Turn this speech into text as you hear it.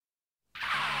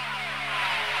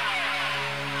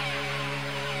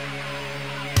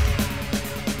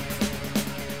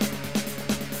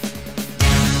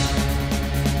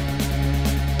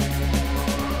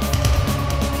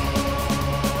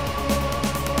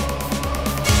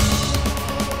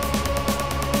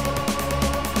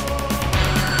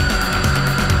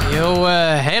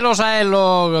Heil og sæl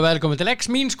og velkomin til X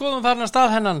mín skoðum farin að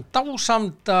stað hennan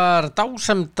dásemdar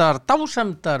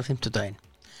 50 daginn.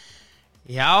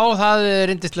 Já,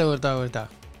 það yndislegur dagur í dag.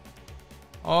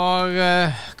 Og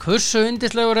hversu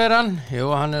yndislegur hann? Jú,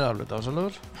 hann alveg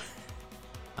dásalegur.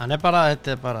 Hann bara,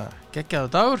 þetta bara geggjaður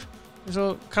dagur, eins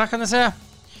og krakkarnir segja.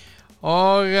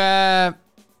 Og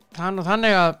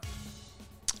þannig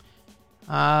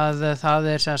að það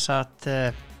sem sagt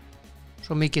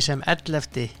svo mikið sem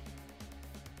 11.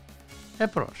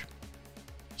 februar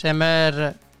sem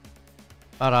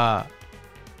bara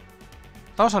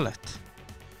dásalegt.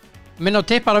 Minn á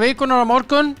tippara vikunar á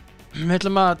morgun. Við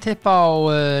ætlum að tippa á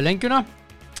lengjuna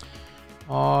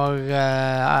og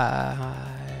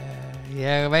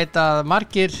ég veit að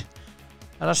margir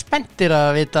eru spenntir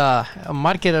að vita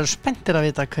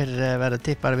hver verður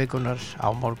tippara vikunar á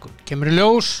morgun. Kemur í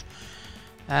ljós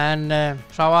en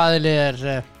sá aðili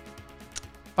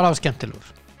bara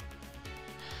skemmtilegur.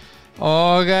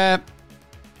 Og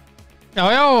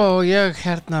ég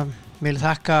vil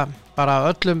þakka bara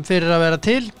öllum fyrir að vera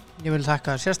til. Ég vil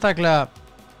þakka sérstaklega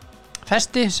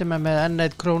Festi sem með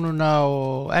N1 krónuna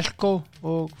og Elko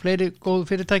og fleiri góð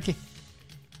fyrirtæki.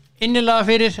 Innilega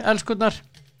fyrir elskurnar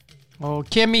og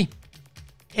Kemi.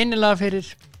 Innilega fyrir.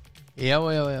 Já.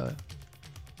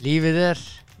 Lífið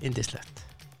yndislegt.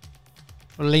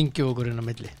 Og lengi okkur inn á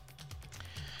milli.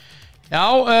 Já,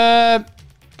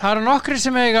 það eru nokkri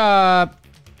sem eiga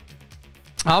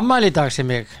afmæli í dag sem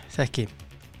ég þekki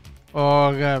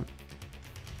og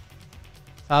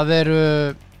það eru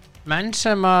menn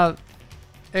sem að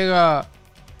eiga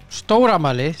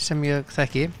stórafmæli sem ég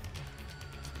þekki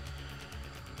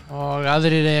og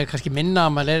aðrir eiga kannski minna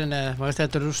afmæli en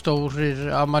þetta eru stórir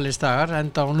afmælisdagar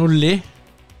enda á 0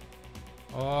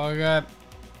 og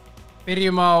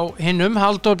byrjum á hinnum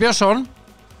Halldór Björnsson.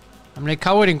 Hann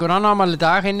káringur, hann afmæli í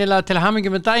dag, innilega til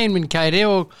hamingju með daginn minn kæri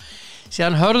og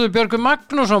síðan Hörður Björgur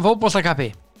Magnússon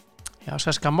fótboltakappi. Já,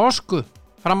 Seska Moskvu,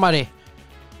 framari.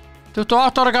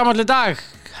 28 ára gamall í dag,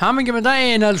 hamingju með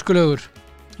daginn, elskulegur.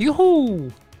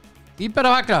 Júhú, ég ber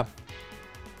að fagna.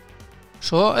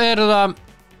 Svo eru það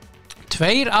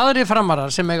 2 aðrir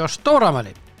framarar sem eiga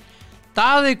stórafmæli.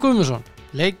 Daði Guðmundsson,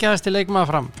 leikjaðasti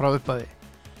leikmaður fram frá upphafi.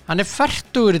 Hann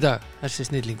 40 í dag, þessi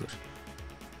snillingur.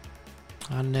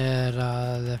 Hann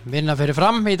að vinna fyrir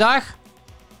Fram í dag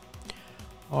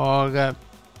og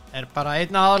bara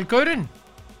einn aðalgaurinn.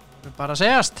 Bara að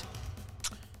segjast.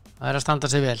 Það að standa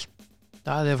sig vel.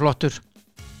 Það flottur.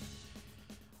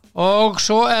 Og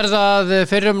svo það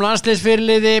fyrrum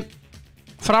landsliðsfyrirliði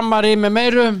framari með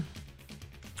meiru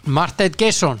Marteinn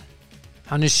Geirsson.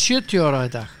 Hann 70 ára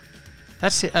í dag.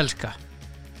 Þessi elska.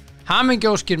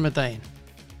 Hamingjóskir með daginn.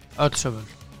 Öll sömul.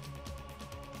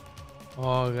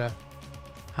 Og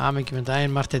hamingju með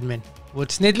daginn Marteinn minn. Þú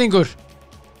ert snillingur.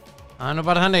 Það nú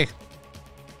bara þannig.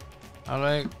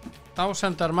 Alveg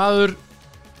dásemdar maður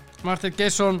Marteinn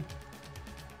Geirsson.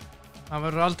 Hann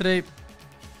verður aldrei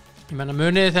ég menna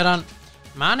munið þegar hann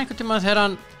einhvern tímann þegar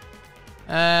hann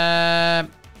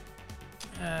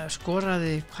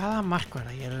skoraði hvaða mark var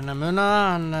það? Ég reyna að muna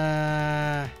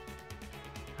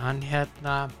hann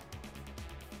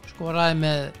skoraði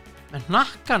með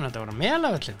hnakkan, þetta var á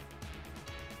Melavöllin.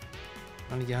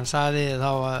 Hann sagði þá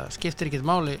að skiptir ekkert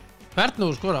máli hvernig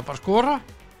þú skora, bara skora.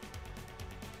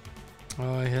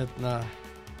 Og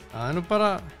það nú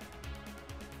bara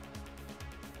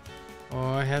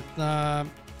og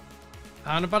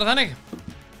það nú bara þannig.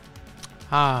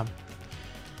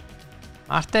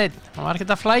 Marteinn, hann var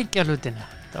ekkert að flækja hlutina.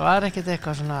 Það var ekkert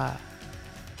eitthvað svona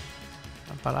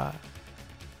hann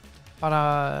bara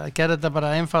gerði þetta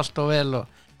bara einfalt og vel og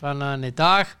brannaði hann í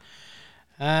dag.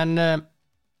 En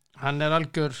hann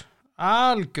algjör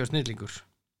snillingur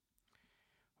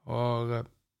og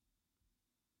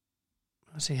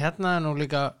þessi nú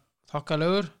líka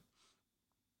þokkalegur.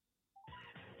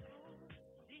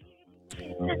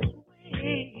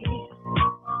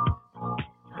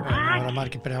 Það var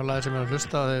margir brjálaðir sem að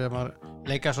hlusta þegar maður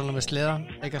leika svona með sleðan.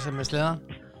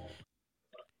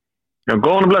 Já,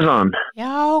 góðan og blessaðan.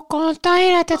 Já, góðan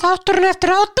daginn, þetta þátturinn eftir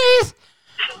hádegið.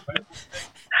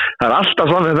 Það alltaf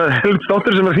svona, þetta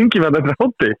þáttur sem hringi með þetta eftir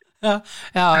hádegi.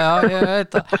 Já, ég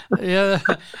veit það.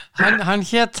 Hann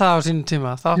hét það á sínum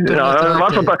tíma. Þátturinn eftir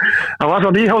hádegið. Hann var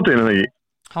svona í hádeginu, ekki?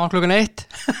 Hann var klukkan 1.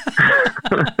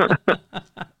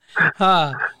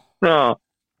 Já.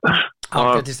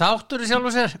 Ágætis þáttur í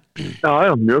sjálfu sér.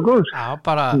 Já, mjög góð. Já,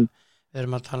 bara, við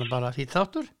erum að tala bara fýtt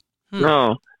þáttur.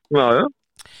 Já.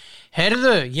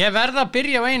 Heyrðu, ég verð að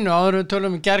byrja á einu áður við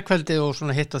tölum gærkveldið og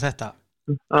svona hitt og þetta.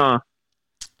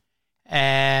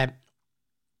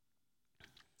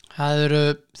 Það eru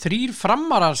 3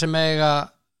 framarar sem eiga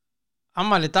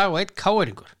afmæli í dag og 1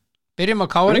 káeringur. Byrjum á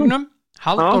káeringnum,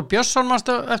 Halldór Björnsson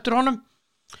manstu eftir honum,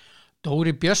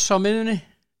 Dóri Björns á miðunni,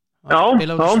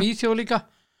 spilaði út í Svíþjóð líka.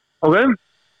 Ok.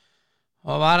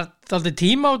 Og var dálítið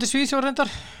tíma út í Svíþjóð reyndar.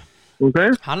 Ok.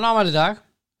 Hann á afmæli í dag.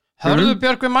 Hörður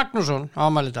Björgvin Magnússon á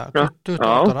afmæli í dag,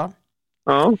 28 ára.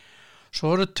 Já.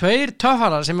 Svo eru 2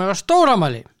 töffarar sem hefur stór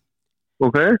afmæli.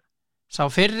 Ok. Sá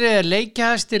fyrri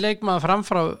leikjahæsti leikmaður fram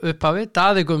frá upphafi,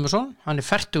 Daði Guðmundsson, hann er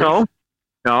 40.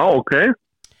 Já, ok.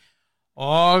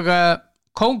 Og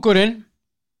kóngurinn,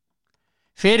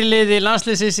 fyrirliði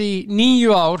landsliðsins í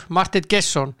 9 ár, Marteinn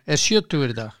Gestsson, er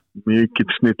 70 í dag.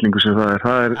 Mikill snillingur sem það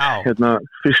er hérna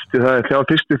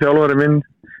fyrsti þjálfari minn,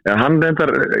 hann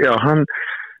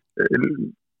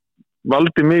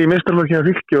valdi mig í meistaraflokki að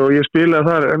Fylki og ég spilaði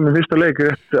þar með fyrsta leik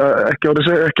ekki árið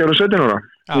 17 ára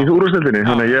í úrvalsdeildinni,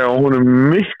 þannig að ég á honum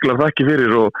miklar þakki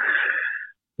fyrir og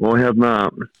hérna,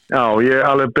 ég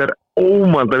alveg ber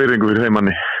ómælda virðingu fyrir þeim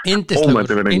manni.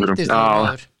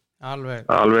 Yndislegur.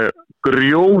 Alveg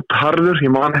grjótharður,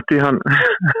 ég man eftir hann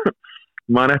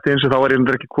man eftir eins og þá var ég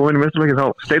ekki komin í meistaraflokki, þá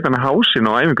sleit hann hásinn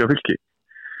á æfingu að Fylki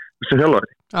sem þjálfari.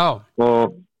 Og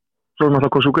svo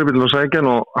náttúrulega kom sjúkrabíllinn og sækja hann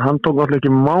og hann tók alltaf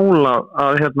ekki mála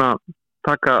að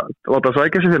láta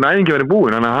sækja sig þegar æfingi verið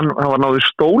búin, þannig að hann var náður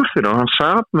stól fyrir hann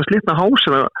sat með slitna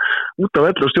hásina út af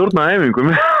velli og stjórnaði æfingum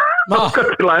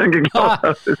til æfingi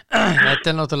kláraðist. Þetta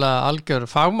er náttúrulega algjör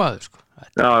fagmaður sko.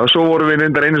 Já, og svo vorum við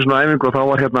reyndar einu svona æfingu og þá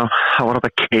var hægt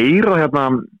að keyra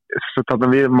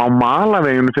við á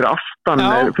malaveginu fyrir aftan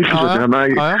Fylkisvöllinn,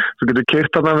 þannig að þú getur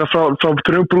keyrt frá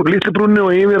litlu brúnni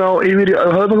og yfir í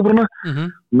Höfðabankabrúna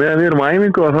meðan við erum á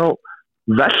æfingu og þá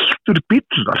veltur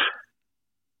bílar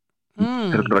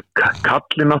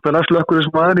kallinn náttúrulega slökkur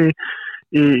sem maður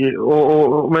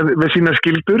og með sína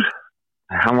skildur.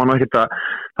 Hann var nú ekkert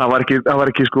það var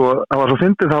ekki sko, það var svo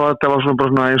fyndið, það var svona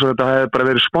bara svona eins og þetta hefði bara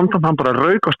verið spontant, hann bara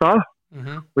rauk á stað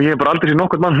og ég hef bara aldrei séð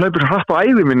nokkurn mann hlaupir hratt á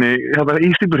ævi minni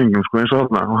í stífurhringnum sko, eins og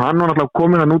þarna, og hann var náttúrulega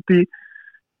komin hann út í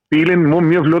bílinn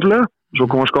mjög fljótlega, svo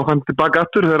kom hann skokkandi tilbaka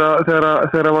aftur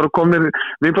þegar var komnir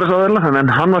viðbragðsaðila,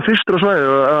 en hann var fyrstur á svæði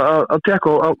að tekka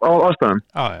á aðstæðum,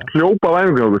 hljópa á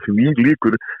æfingu á því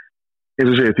líkur, eins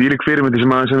og segja, því lík fyrirmyndi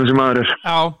sem maður er.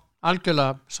 Já,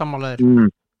 algjörlega sammálaðir.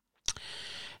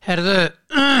 Herðu,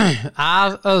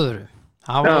 að öðru.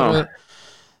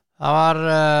 Það var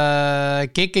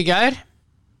gigg í gær.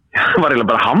 Það var eiginlega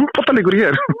bara handboltaleikur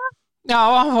hér. Já,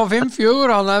 hann var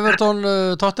 5-4 á Everton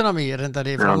Tottenham í reyndar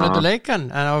í framlöndu leikan,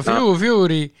 en það var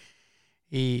 4-4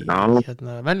 í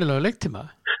venjulegu leiktíma.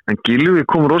 En Gylfi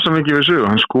kom rosa mikið við sögu.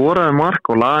 Hann skoraði mark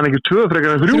og laði hann ekki 2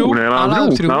 frekar en 3. Hann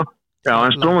laði 3. Já,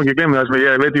 en stróma ekki glemmi það sem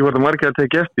ég veit ekki hvort að markið að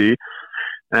tekja eftir í.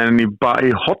 En í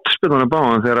hotspillunum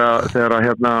báðan þegar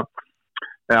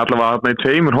allavega í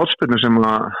 2 hotspillunum sem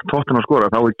Tottenham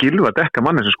skora, þá er Gylfi að dekka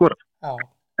manni sem skora.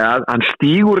 Hann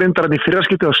stígur reyndar hann í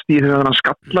fyrraskipti og þegar hann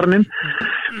skallar hann inn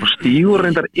og stígur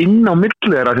reyndar inn á milli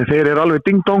þeirra því þeir eru alveg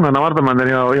ding-dong hann að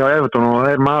varðamannir hjá Everton og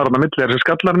þeir maður á milli þeirra sem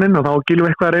skallar hann inn og þá er Gylfi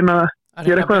eitthvað að reyna að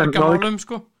gera eitthvað.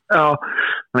 Sko. Já,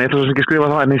 þannig ég ætla svo ekki að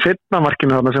skrifa það, en í seinna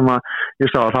markinu þarna sem ég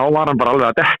sá, þá var hann bara alveg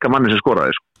að dekka manni sem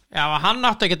skoraði sko. Já, hann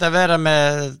átti ekki að vera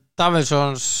með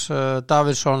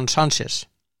Davinson Sanchez.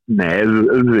 Nei,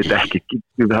 auðvitað ekki.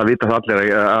 Það vita það allir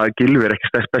að Gylfi er ekki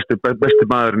besti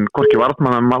maðurinn, hvorki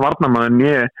varnarmaður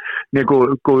né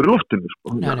góður í loftinu. Sko.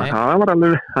 Það var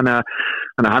alveg, þannig að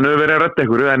hann hefur verið að redda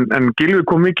einhverju, en Gylfi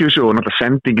kom mikið við sjóð og náttúrulega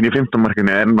sendingin í 15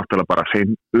 markinu er náttúrulega bara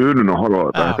hrein unun og horfa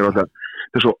á þetta.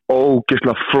 Þetta er svo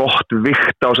ógeðslega flott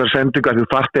vikt á þessar sendingu að þú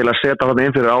þarft eiginlega að setja hann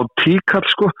inn fyrir á tíkall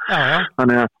sko.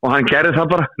 Þannig að, og hann gerði það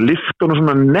bara, lyft og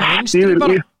svona nett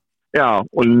yfir. Já,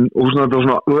 og svona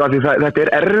þetta er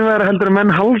erfiðara heldur en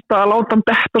menn halda að láta hann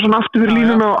detta svona aftur fyrir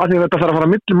línuna af því að þetta þarf að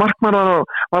fara milli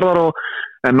markmaðar og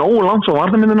nógu langt svo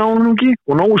varnarmyndin á hann ekki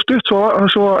og nógu stutt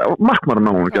svo markmaðar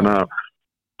á hann ekki, þannig að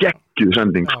geggjuð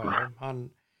sending sko.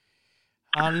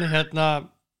 Hann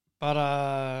bara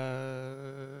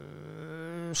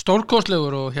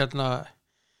stórkostlegur og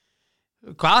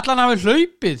hvað allan hafi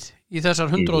hlaupið í þessar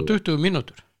 120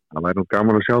 mínútur? Það væri nú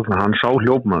gaman að sjá það, hann sá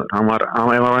hljópmaður, ef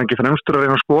hann var ekki fremstur að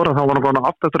reyna að skora, þá var hann bara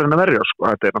aftur að reyna að verja, sko,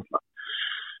 þetta er náttúrulega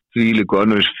þvílíku og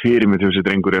önnurins fyrirmynd þessi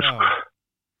drengur er, sko.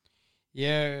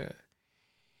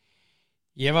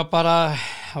 Ég var bara,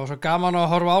 það var svo gaman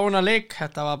að horfa á hana leik,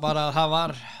 þetta var bara, það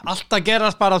var allt að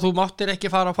gerast bara, þú máttir ekki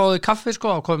fara að fá þig kaffi, sko,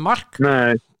 að komið mark.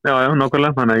 Nei, já,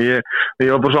 nákvæmlega, þannig að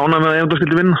ég var bara svo ánægð með að ég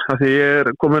skildi vinna, af því ég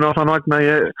er komin á þann vagn að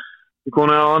ég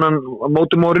komin á annan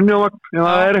móti Mourinho vagn, ef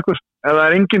það er einhver. Ef það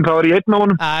er enginn, þá er ég einn á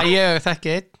honum. Ég þekki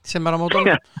einn sem er á móti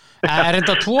honum. Er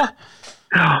enda 2?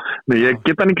 Já, nei, ég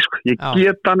get hann ekki, sko.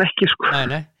 Get hann ekki, sko.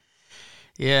 Nei.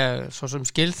 ég svo sem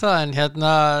skil það en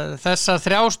hérna þessar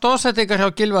 3 stóðsettingar hjá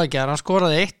Gylfa í gær, hann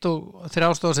skoraði 1 og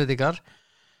 3 stóðsettingar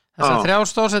þessar 3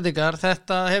 stóðsettingar,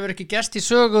 þetta hefur ekki gerst í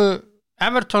sögu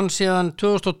Everton síðan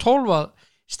 2012 að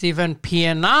Stephen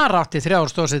Pienaar átti 3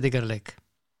 stóðsettingar leik.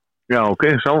 Já, ok,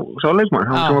 sá leikmann,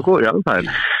 hann sem var góð, já, það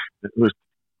þú veist,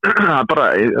 bara,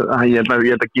 ég held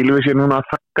að Gylfi sé núna að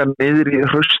þakka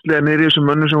hraustlega niður í þessum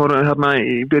mönnum sem voru hérna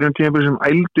í byrjun tímabili sem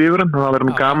ældu yfir hann, það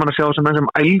verður gaman að sjá þessum menn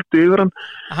sem ældu yfir hann.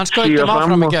 Hann skauti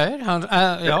áfram í gær, hann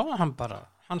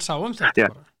sá þetta bara.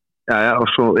 Já, og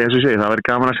svo, eins og ég segi, það verður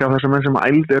gaman að sjá þessum menn sem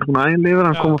ældu yfir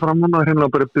hann koma fram hann og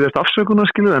hérna bara byrjast afsökunar,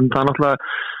 skilu, en það náttúrulega,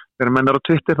 þegar menn á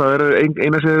Twitter, það er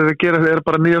eina sem þeir að gera, þeir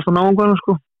bara nýjast á náunganum,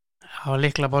 sko. Það var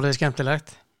líklega borðið skemmtilegt.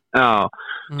 Já,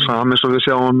 saman svo við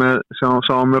sjáum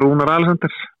með Rúnar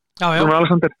Alexander. Rúnar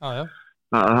Alexander.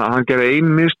 Hann gerði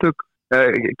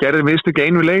mistök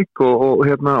einu leik og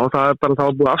það er bara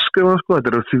það búið afskrifa, sko.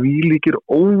 Þetta eru þvílíkir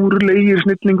óurlegir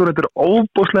snillingur, þetta eru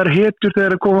óbóðslegar hetjur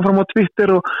þegar þeir koma fram á Twitter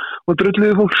og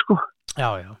drulluðu fólk, sko. Já.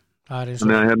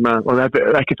 Og þetta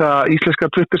er ekki það að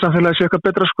íslenska Twitter samfélagi sé eitthvað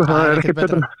betra, sko. Það er ekki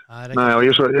betra. Nei,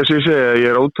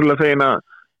 ég er ótrúlega fegin að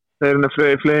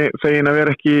fegin að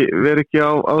vera ekki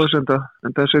á þessu en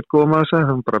það er góð maður að segja,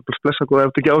 það er bara blessa góð ef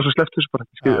þetta ekki á þessu sleppt þessu bara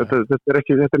þetta er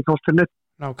ekki tólt fyrir neitt.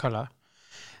 Nákvæmlega.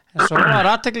 En svo var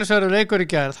athyglisverður leikur í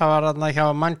gær, það var þarna hjá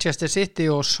Manchester City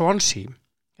og Swansea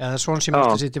eða Swansea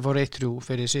Manchester City fór 1-3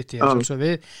 fyrir City svo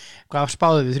við, hvað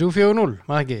spáðum við 3-4-0,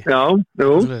 maður ekki? Já,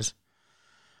 jú.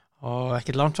 Og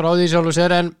ekki langt frá því sjálfur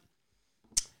sér en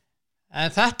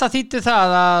þetta þýddi það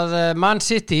að Man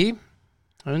City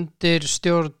undir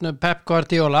stjórn Pep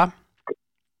Guardiola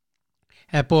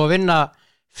er búið að vinna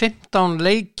 15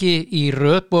 leiki í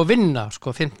röð,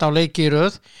 15 leiki í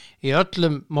röð í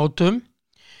öllum mótum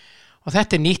og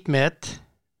þetta er nýtt met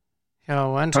hjá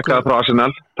ensku. Takkaði frá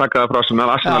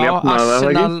Arsenal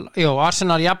jafnaði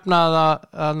Arsenal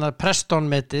jafnaði Preston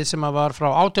metið sem var frá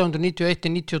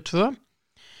 1891-92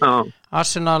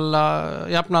 Arsenal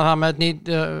jafnaði það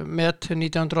met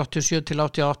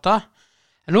 1987-88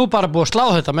 en nú bara búið að slá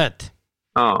þetta með.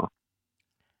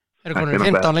 Er komin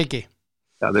 15 leiki.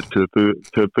 Já, þeir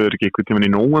töpuður ekki einhvern tímann í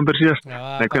nóvember síðast.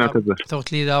 Þótt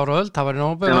líði ára öll, það var í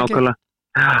nóvember ekki.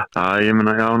 Ég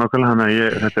meina, nákvæmlega,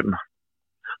 þetta er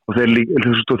og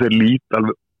þeir lít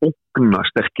alveg ógna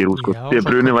sterkir út, sko. De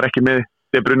Bruyne var ekki með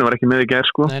í gær,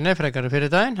 sko. Nei, frekari fyrir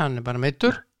daginn, hann er bara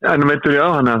meiddur. Já, hann er meiddur, já,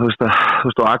 hann er, þú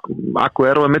veist,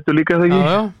 Aguero er meiddur líka, þegar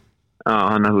ekki? Já,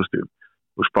 hann er, þú veist,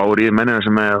 og spári í mennina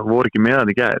sem voru ekki með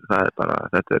hann í gær, það er bara,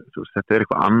 þetta er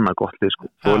eitthvað annað gott lið, sko,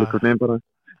 og einhvern veginn bara,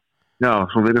 já,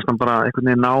 svo virðist hann bara einhvern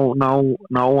veginn ná að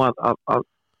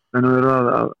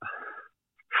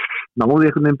náði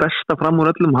einhvern veginn besta fram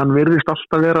úr öllum, hann virðist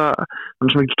alltaf vera, hann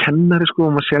er sem ekki kennari, sko,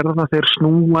 og maður sér það, þeir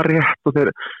snúa rétt og þeir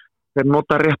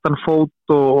nota réttan fót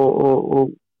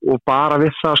og bara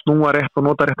við það að snúa rétt og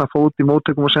nota réttan fót í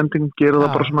móttökum og sendingum, gera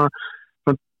það bara svona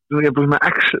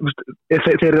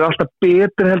þeir eru alltaf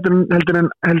betri heldur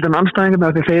en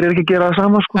anstæðingarna því þeir eru ekki að gera það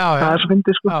sama, sko. Það er svo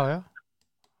fyndið, sko.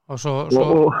 Og svo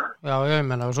ég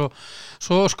menna og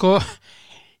svo sko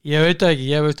ég veit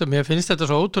ekki, mér finnst þetta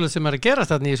svo ótrúlega sem er að gera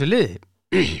þarna í þessu liði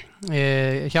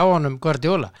hjá honum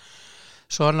Guardiola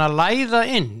svo hann að læða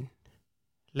inn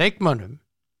leikmönnum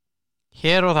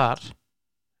hér og þar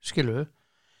skilu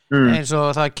eins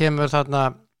og það kemur þarna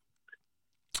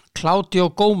Claudio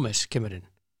Gómez kemur inn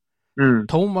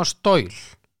Thomas Doyle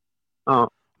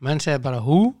menn segir bara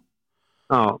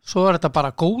svo er þetta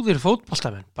bara góðir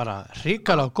fótboltamenn bara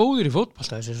hrikalega góðir í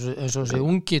fótbolta eins og þessi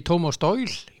ungi Thomas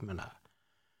Doyle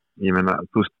ég meina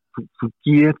þú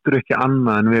getur ekki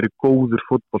annað en verið góður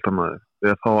fótboltamaður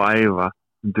við að fá að æfa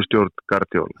undir stjórn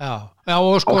Guardiola já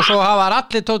og sko svo hafa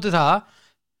allir tótið það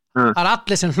er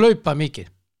allir sem hlaupa mikið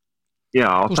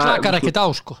þú slakar ekkert á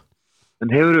sko en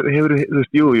hefur þú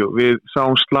veist, jú, við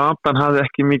sáum Zlatan hafði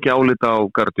ekki mikið álita á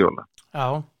Guardiola.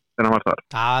 Já. Þegar hann var þar.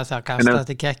 Það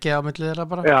kastaði kekki á milli þeirra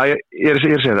bara. Já, ég er að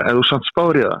segja það, ef þú samt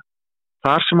spáir í það,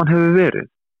 þar sem hann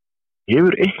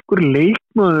hefur einhver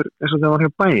leikmaður eins og þegar hann var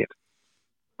hjá Bayern.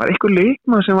 Var einhver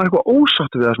leikmaður sem var eitthvað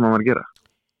ósáttur við það sem hann var að gera.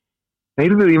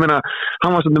 Heyrðu, ég meina,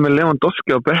 hann var stundum með Lewandowski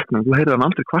á bekknum, þú heyrði hann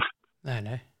aldrei hvart.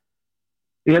 Nei.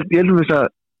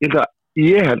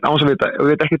 Ég held, áns að vita, og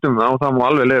veit ekki það og það má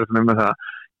alveg leiða fyrir með það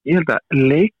ég held að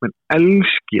leikmenn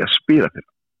elski að spila fyrir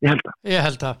ég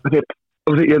held það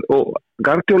og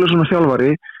Guardiola er svona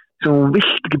þjálfari sem hún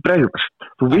vilt ekki bregðast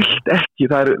þú vilt ekki,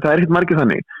 það er ekkert margir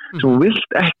þannig sem hún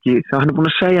vilt ekki, þegar hann er búin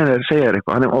að segja þér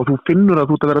eitthvað, og þú finnur að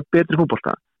þú ert að vera betri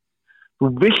fótbolta þú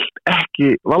vilt ekki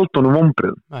valda honum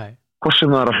vonbrigðum hvort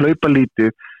sem það er að hlaupa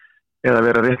lítið eða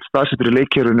vera rétt staðsettur í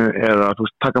leikkerfinu eða þú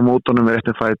veist, taka mótunum með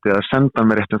réttum fæti eða senda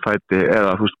með réttum fæti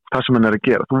eða þú veist, það sem hann að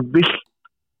gera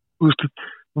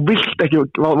þú vilt ekki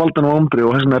valda nú ámbri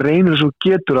og þess vegna reynir þess að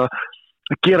getur að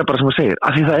gera bara sem það segir,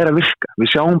 af því það að virka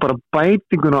við sjáum bara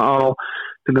bætinguna á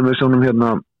til dæmis svona hérna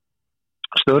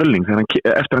Störling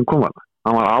eftir hann kom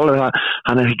hann var alveg það,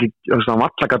 hann ekki hann var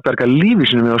alltaf að berga lífi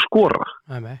sinu með að skora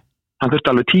hann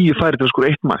þurfti alveg 10 færi til að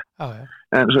skora 1 mark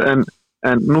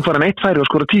en nú fara hann 1 færi að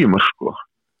skora 10 mark sko.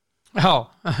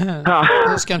 Það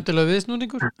er skemmtilega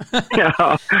viðsnúningur já.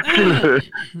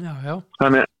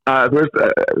 Þannig að þú veist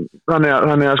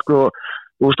þannig að sko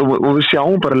og við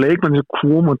sjáum bara leikmenn sem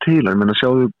koma til hann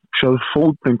sjáðu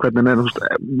fótinn hvernig hann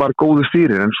var góður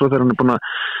fyrir en svo þegar hann búin að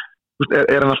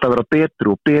hann alltaf að vera betri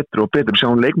og betri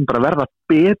sjáum leikmenn bara verða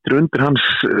betri undir hans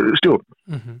stjórn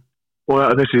og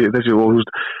þessi og þú veist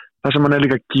það sem hann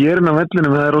líka að gera á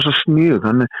vellinum það rosa sniðugt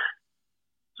þannig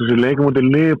þessi leikum út í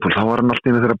Liverpool þá var hann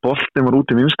alltaf þegar boltinn var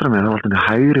út í vinstra með það var alltaf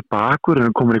hægri bakur en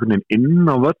hann komur einhvern veginn inn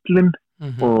á völlin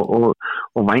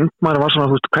og vængmaður var svona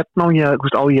þú veist hvernig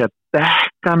á ég að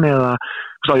dekka hann eða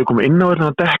á ég að koma inn á völlin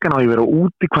að dekka hann á ég að vera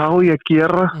úti hvað á ég að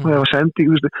gera og ef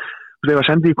að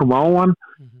sendi ég kom á hann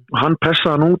og hann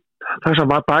pressaði hann út þess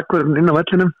að var bakverðin inn á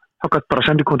vellinum þá gæti bara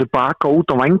sendið komið tilbaka út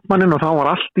á vængmannin og þá var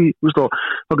allt í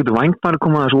þá getur vængmannin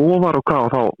komað þessu ofar og hvað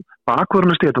og þá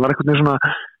bakverðinu stíð þetta var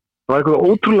eitthvað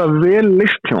ótrúlega vel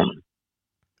list hjá hann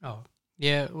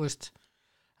ég veist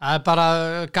það er bara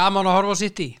gaman að horfa á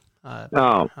sitt í það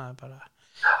er bara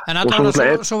en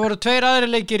allavega svo voru 2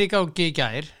 aðri leikir í gangi í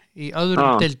gær í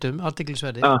öðrum deildum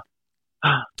athyglisverðir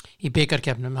í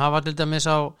bikarkeppnum það var til dæmis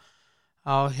á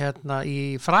hérna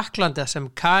í Frakklandi sem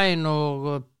Caen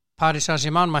og Paris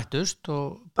Saint-Germain mættust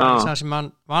og Paris Saint-Germain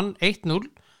vann 1-0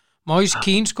 Moise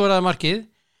Kean skoraði markið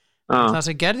það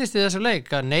sem gerðist í þessu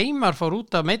leik að Neymar fór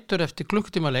út af meiddur eftir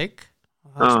klukktíma leik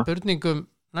og það er spurningum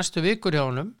næstu vikur hjá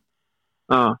honum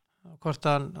hvort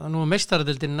hann nú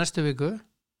meistaradeildin næstu viku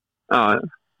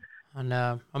þannig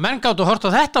að menn gátu að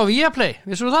horta þetta á Viaplay,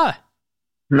 vissur þú það?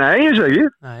 Nei, ég segi ekki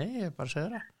Nei, ég bara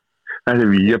segir það Þessi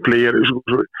Viaplay það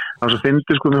er svo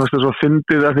fyndið sko, mér finnst það svo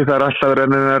fyndið af því það er alltaf að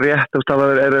reyna rétt það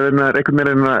er einhvern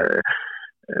veginn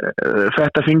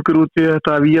þetta fingur út í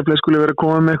þetta að Viaplay skulle vera að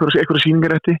koma með eitthvað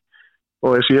sýningarétti og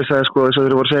þess að ég sagði sko, þess að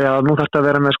þeir voru að segja að nú þarf þetta að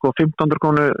vera með sko 1500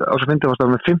 krónu á svo fyndið varst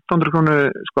það með 1500 krónu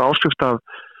sko áskrift af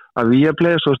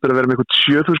Viaplay og svo þurftur að vera með eitthvað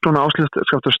 7000 krónu áskrift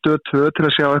af stöð 2 til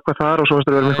að sjá eitthvað þar og svo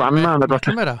þurftur að vera með eitthvað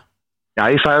annað Já,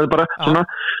 ég sagði bara svona,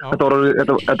 þetta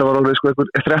var alveg sko eitthvað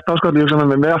 13 áskall, ég hugsa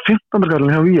með að 1500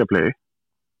 kallin hjá Viaplay,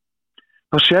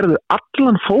 þá sérðu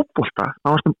allan fótbolta,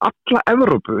 alla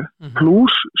Evrópu,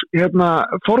 pluss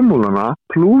formúluna,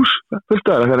 pluss fullt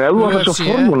aðra, þegar ef þú ætlar að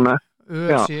sjá formúluna,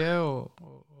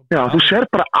 já, þú sér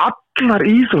bara allar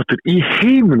íþróttir í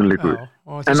heiminum líka.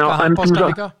 Og þíska handbolta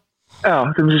líka.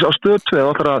 Já, þegar á stöð 2 þá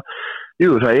þarf að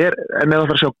Jú, það en ef þú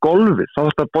ætlar að sjá golfið, þá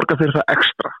þarf það að borga fyrir það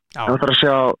ekstra. Ef þú ætlar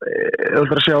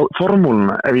að sjá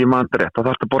formúluna, ef ég man rétt, þá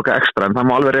þarf það að borga ekstra, en það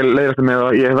má alveg leiðast með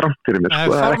að ég hef rangt fyrir mér.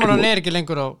 Formúlan er ekki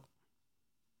lengur á...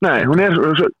 Nei, hún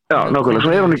nákvæmlega,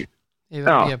 svo hún ekki...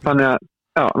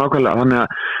 nákvæmlega,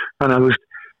 þannig að þú veist,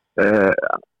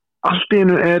 allt í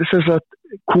einu sem sagt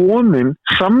komin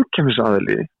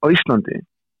samkeppnisaðili á Íslandi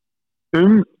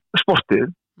sportið,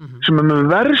 sem með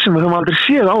verð sem við höfum aldrei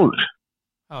séð áður.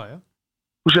 Já.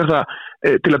 Þú sér það,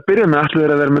 til að byrja með ætlu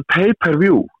þeir að vera með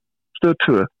pay-per-view stöð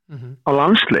 2 á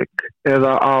landsleik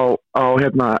eða á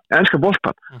enska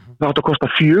boltan það átt að kosta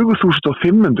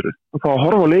 4.500 og þá að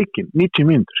horfa á leikin 90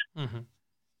 mínútur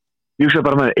ég sé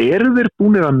bara með þeir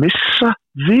búinir að missa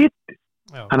viti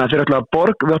þannig að þeir ætla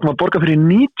við ætlum að borga fyrir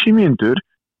 90 mínútur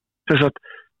þess að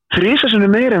 3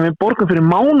 sinnum meira en við borgum fyrir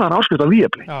mánar áskrift á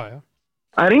Viaplay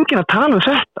það er enginn að tala um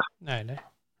þetta Nei.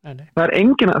 Það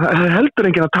er heldur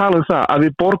enginn að tala um það að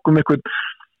við borgum eitthvað,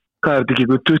 hvað er þetta ekki,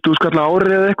 20 skall ári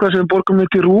eða eitthvað sem við borgum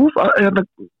upp í RÚV,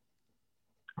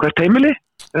 hvert heimili,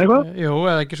 eða eitthvað? Jú,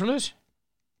 eða ekki svoleiðis?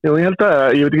 Jú, ég held að,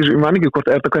 ég veit ekki, ég man ekki hvort,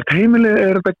 er þetta hvert heimili,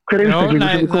 er þetta hver einstakling?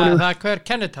 Nei, það er hver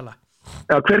kennitala.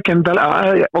 Já, hver kennitala,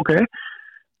 ok,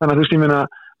 þannig að þú veist, ég meina,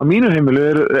 á mínu heimili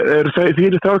eru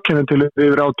fyrir þrjárkennitölu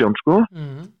yfir 18, sko.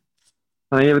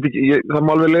 Þannig að ég veit ekki, það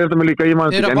má alveg leiða þetta með líka, ég man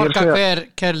ekki. Þið eru að borga hver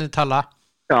kennitala.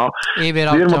 Já,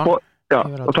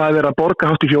 og það er verið að borga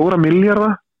hátt í 4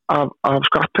 milljarða af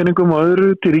skattpenningum og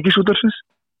öðru til ríkisútvarpsins.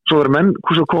 Svo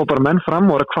koma bara menn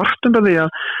fram og kvartunda því að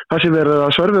það sé verið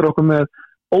að servera okkur með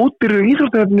ódýru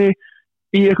íþróttaefni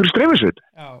í einhverju streymisveit.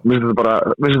 Mér finnst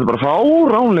þetta bara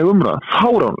fáránleg umræða,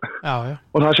 fáránleg.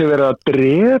 Og það sé verið að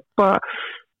drepa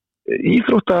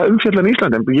íþrótta umfjallan í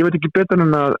Íslandi, en ég veit ekki betur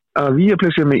en að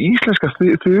Viaplay sé með íslenska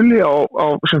þuli á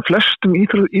sem flestum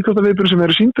íþróttaviðburðum sem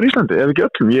eru sýndir í Íslandi, ef ekki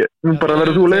öllum. Ég bara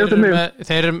verður þú að leiða til mig.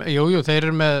 Þeir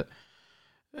eru með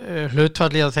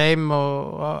hlutfalli á þeim og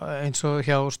eins og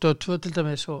hjá Stöð 2 til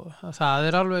dæmis og það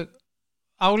er alveg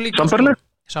álíka.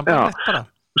 Sambærilegt bara.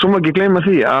 Svo má ekki gleyma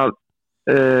því að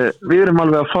við erum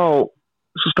alveg að fá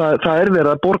það er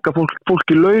verið að borga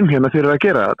fólki laun hérna fyrir að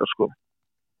gera þetta sko.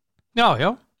 Já.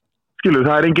 Skilur,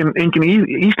 það er engin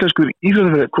íslenskur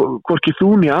íþróttafélagi, hvorki þú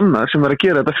né annað sem er að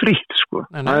gera þetta frítt sko.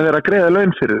 Nei. Það er verið að greiða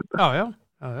laun fyrir þetta. Já.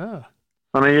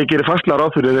 Þannig að ég gerir fastlega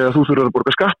ráð fyrir að þú þurfur að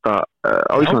borga skatta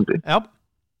á Íslandi. Já,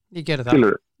 ég gerir það.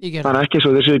 Skilur, þannig að ekki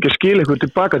svo þessi ekki að skila ykkur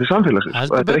tilbaka til samfélagsins.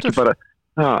 Heldur betur.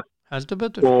 Bara, heldur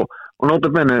betur. Og nota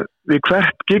benni, við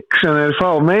hvert gig sem þeir fá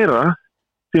meira,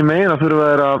 því meira þurfa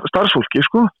þeir af starfsfólki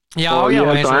sko. Já,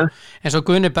 eins og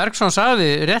Guðni Bergsson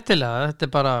sagði réttilega, þetta er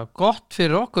bara gott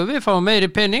fyrir okkur, við fáum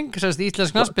meiri penning,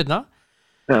 íslensk knattspyrna.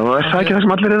 Já, og er það ekki það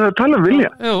sem allir eru að tala um vilja?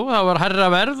 Jú, það var hærra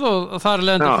verð og þar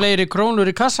leðandi fleiri krónur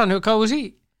í kassan hjá KSÍ.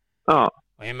 Já.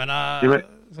 Og ég meina, þú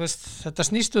veist, þetta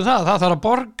snýstu það þarf að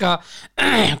borga,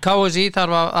 KSÍ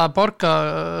þarf að borga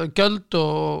gjöld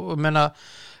og meina,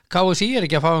 KSÍ er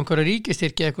ekki að fá einhverju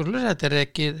ríkistyrki eitthvað hlut, þetta er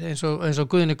ekki eins og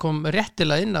Guðni kom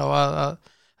réttilega inn á að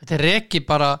þetta er ekki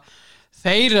bara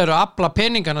þeir eru að afla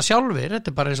peningana sjálfir, þetta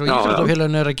er bara eins og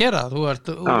íþróttafélaginu er að gera, þú ert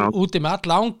úti með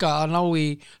alla anga að ná í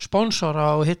sponsora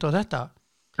og hitt og þetta.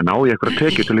 Það ná í eitthvað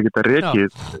tekið til að geta rekið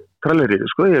trællerið,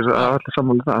 sko, ég er allir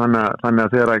sammála það, þannig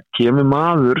að þegar að kemur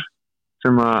maður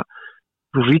sem að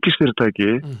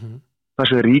ríkisfyrirtæki,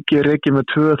 þess að ríkið rekið með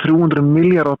 200-300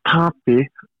 miljardar á tapi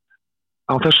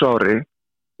á þessu ári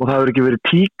og það hefur ekki verið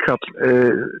tíkall,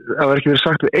 það hefur ekki verið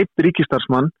sagt við einn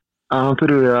ríkistarfsmann að hann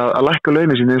þurfi að lækka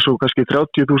launin sín eins og kannski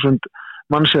 30.000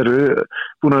 manns eru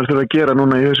búin að þurfa að gera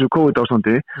núna í þessu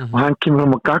COVID-ástandi og hann kemur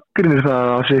fram og gagnrýnir það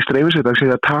að þessi streifisveitar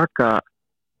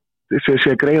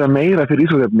sé að greiða meira fyrir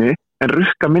íþróttefni en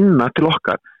rukka minna til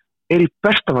okkar er í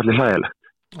besta falli hlægilegt.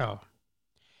 Já.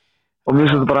 Og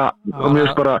mér finnst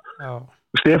þetta bara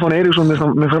Stefán Eiríksson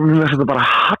mér finnst þetta bara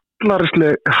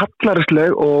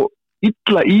hallarisleg og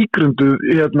illa ígrundað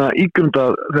þegar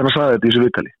hann sagði þetta í þessu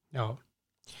viðtali. Já.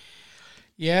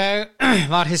 Ég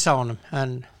var hissa á honum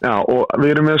en... Já, og við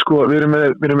erum með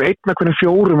einn af hvernig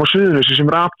 4 á Suðurnesju sem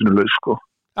er atvinnulaus, sko.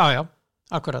 Já,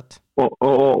 akkurat.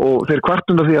 Og þeir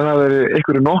kvartunda því að það veri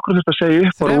einhverju nokkur þetta að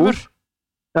segja. 3.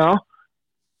 Já,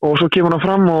 og svo kemur hann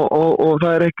fram og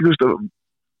það er ekki, þú veist,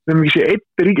 við erum ekki sé einn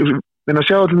ríki, við erum að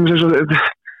sjá allir með þess að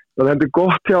það er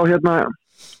gott hjá hérna,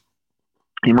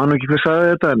 ég man ekki hver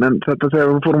sagði þetta, en þetta þegar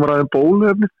við fórum að ræða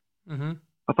bóluefni,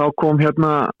 að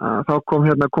þá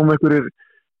kom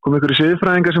einhverjir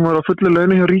siðfræðingar sem voru á fullu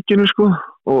launi hjá ríkinu sko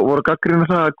og voru gagnrýna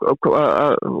það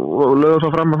og lögðu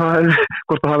það fram að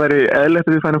hvort það væri eðlilegt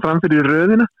að við fænum fram fyrir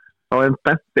röðina þá er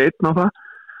bent einn á það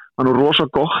það er nú rosa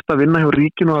gott að vinna hjá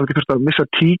ríkinu og að við ekki þurft að missa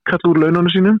tíkall úr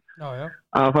laununum sínum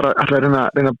að fara alltaf að reyna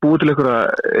að búa til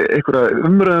einhverja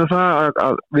umröðum það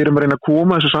að við erum að reyna að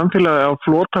koma þessu samfélagi á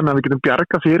flotan að við getum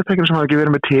bjarga fyrirtækjum sem hafa ekki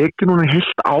verið með tekið núna í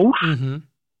heilt ár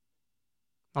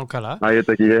Nákvæmlega. Næ, ég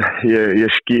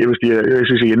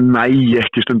næ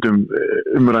ekki stundum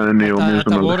umræðinni og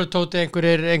þetta voru tóti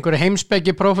einhverjir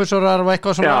heimspeki prófessorar og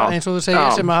eitthvað svona eins og þú segir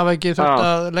sem hafa ekki þurft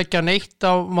að leggja neitt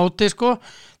á móti sko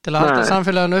til að halda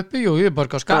samfélaginu uppi, jú, ég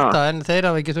borga á skatta en þeir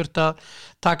hafa ekki þurft að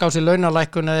taka á sig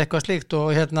launalækkun eða eitthvað slíkt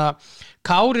og hérna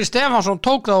Kári Stefánsson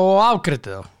tók það og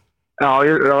afgreiddi þá. Já,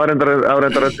 það var reyndar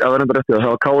eftir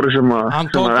það var Kári sem að hann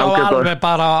tók þá alveg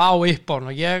bara á yppon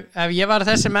og ef ég var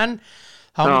þessi menn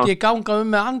þá myndi ég ganga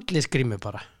með andlisgrímu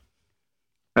bara.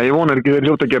 Já, ég vonar ekki þeir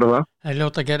hljóta að gera það. Þeir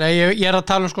hljóta að gera, ég er að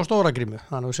tala sko stóra grímu,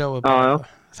 þannig að sjáum við bara,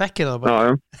 þekkir það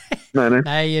bara. Nei.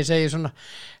 Nei, ég segi svona,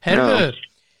 herðu,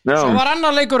 svo var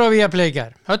annar leikur á Viaplay í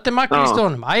gær, Hötti Magni í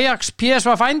stónum, Ajax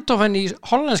PSV Eindhoven í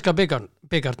hollenska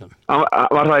byggarnum.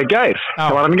 Var það í gær? Já.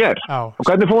 Það var hann í gær? Já. Og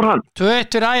hvernig fór hann?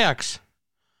 2-1 fyrir Ajax.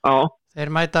 Já.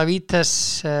 Þeir mæta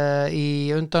Vítes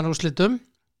í undanúrslitum.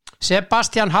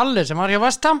 Sebastian Haller sem var hjá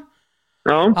West Ham.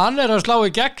 Já. Hann er að slá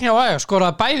í gegn hjá Ajax,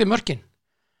 skoraði bæði mörkin.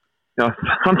 Já,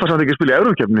 hann fannst hann ekki að spila í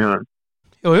Evrópukeppninni hérna.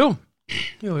 Jú.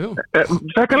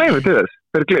 Fekk hann leyfi til þess?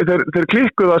 Þeir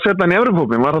klikkuðu að setja hann í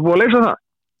Evrópukefnin, var það búið að leysa það?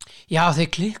 Já, þeir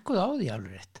klikkuðu á því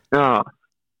alveg rétt. Já.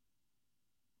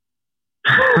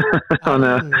 Þannig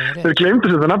að þeir gleymdu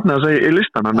þetta nafnið að segja í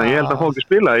listan, þannig að ég held að fá ekki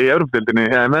spila í Evrópudeildinni,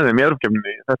 eða með þeim í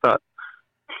Evrópukeppninni, þetta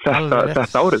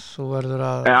árið. Þú verður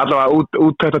að... Allavega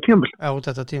út þetta tímabil. Já, út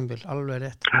þetta tímabil, alveg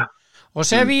rétt. Og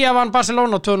Sevilla vann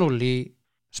Barcelona 2-0 í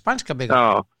spænska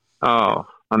byggarnum. Já,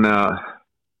 þannig að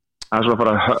það er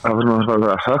svona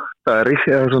að högta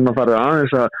ríkja, það er svona að fara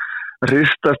aðeins að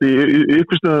hristast í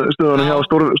uppistöðunum hjá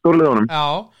stórliðunum. Já,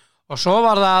 og svo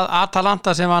var það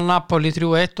Atalanta sem var Napoli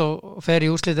 3-1 og fer í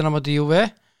úrslitina móti Juve.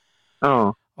 Já.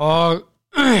 Og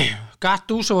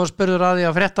Gattuso var spurður að því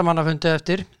að fréttamannafundi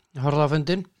eftir, horfði á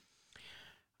fundin,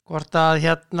 hvort að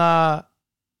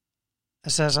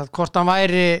hvort hann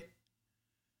væri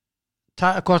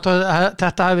hvort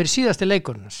þetta hafi verið síðasti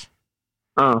leikurinn.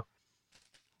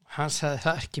 Hann sagði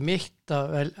það er ekki mitt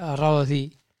að ráða því,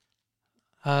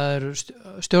 það eru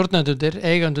stjórnendunir,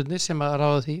 eigandunir sem að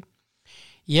ráða því.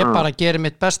 Ég bara geri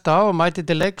mitt besta og mæti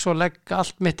til leiks og legg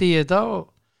allt mitt í þetta og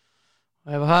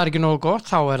ef það er ekki nógu gott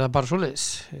þá er það bara svoleiðis.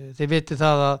 Þið vitið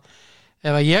það að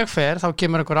ef ég fer þá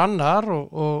kemur einhver annar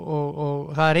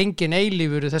og það er engin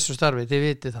eilífur í þessu starfi, þið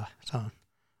vitið það, sagði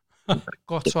hann.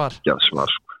 Gott svar.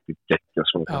 Geggjað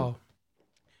svar. Já.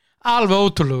 Alveg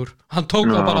ótrúlegur. Hann tók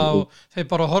það bara og þeir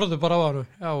bara horfðu bara á hann.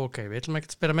 Já, ok, við ætlum ekki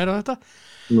að spila meira um þetta.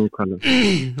 Nú kannum.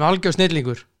 Algjör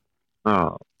snillingur. Já.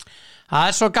 Það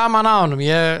er svo gaman á honum.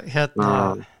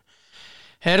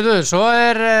 Heyrðu, svo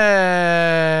er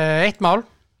eitt mál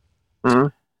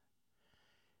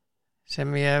sem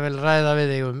ég vil ræða við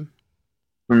þig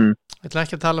Ég ætla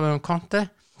ekki að tala með Conte.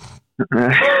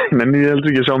 Nei, ég heldur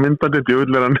ekki að sjá myndbandið,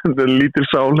 þetta er lítil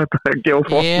sál, þetta er ekki á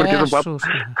fórsmörki sem bara.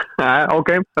 Nei, ok,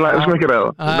 það er ekki ræða.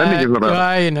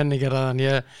 Nenni ekki ræðan.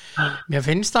 Mér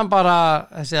finnst hann bara,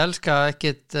 þessi elska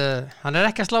ekkit, hann er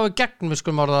ekki að slá í gegn, við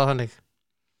skulum orða það þannig.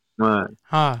 Nei.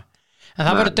 En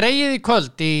það verður dregið í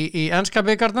kvöld í enska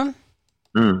bikarnum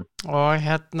og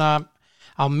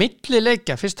á milli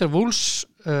leikja, fyrst er Wolves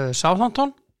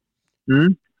Southampton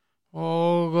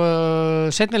og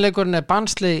seinni leikurinn er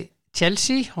Barnsley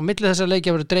Chelsea og milli þessar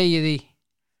leikja verður dregið í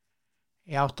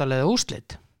 8-liða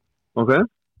úrslit. Ok.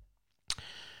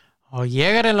 Og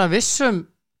ég er eiginlega viss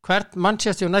hvert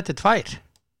Manchester United fær.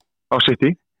 Á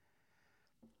City?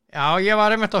 Já, ég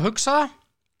var einmitt að hugsa það.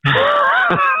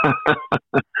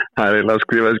 Það er eiginlega að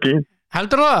skrifa ský.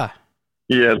 Heldur þú það?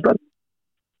 Ég held það.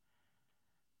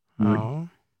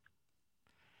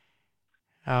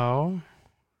 Já.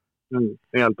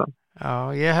 Ég held það. Já,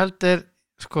 ég heldur,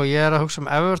 sko, ég er að hugsa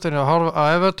Everton og horfa á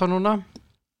Everton núna.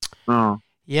 Já.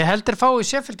 Ég heldur fái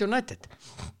Sheffield United.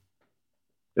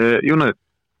 United?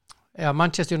 Já,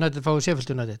 Manchester United fái Sheffield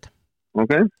United.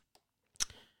 Ok.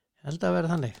 Ég held að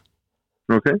vera þannig.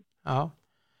 Ok. Já.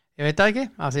 Ég veit ekki,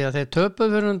 af því að þeir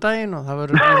töpuð fyrir daginn og það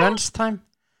verður revenge time.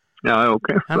 Já, ok.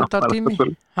 Hendartími.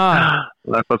 Það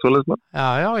er það svolítið. Já,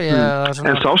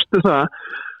 En sástu það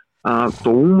að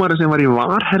dómari sem var í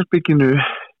varherbygginu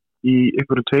í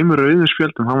einhverju 2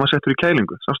 rauðinspjöldum, hann var settur í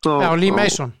kælingu. Sástu það? Já, Lee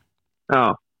Mason. Já.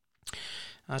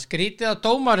 Það skrítið að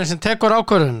dómarin sem tekur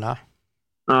ákvörðunina,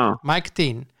 Mike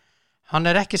Dean, hann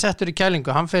er ekki settur í kælingu.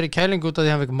 Hann fer í kælingu út af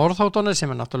því hann fikk morðhótanir sem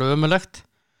er náttúrulega ömurlegt.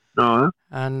 Já.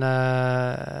 En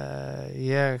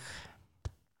ég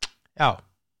ég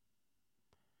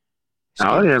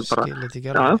bara skil þetta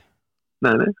ekki alveg.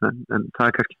 Nei, en það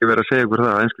er kannski ekki verið að segja ykkur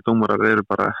það að enski dómarar eru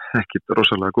bara ekki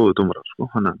rosalega góðu dómarar, sko.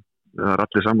 Þannig að það er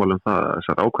allir sammála um það að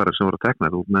þessar ákvarðanir sem voru að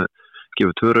tekna, þú með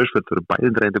gefur 2 rauðspjöld, þú eru bæði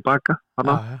dregin tilbaka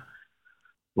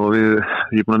og ég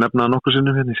er búin að nefna það nokkuð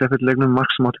sinnum hérna í Sheffield-leiknum,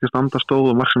 mark sem átti ekki að standa stóð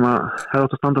og mark sem hefði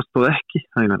átt að standa stóð ekki.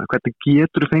 Þannig að hvernig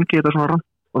getur þú fengið þetta svona rann?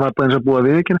 Og það er bara eins að búa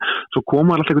við ekki, svo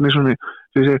koma alltaf einhvern veginn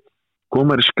svona,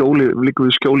 koma í skjóli, líka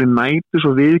við skjóli nætus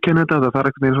og viðkenna þetta, það er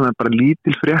einhvern veginn svona bara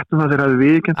lítil frétt um það þegar það hefði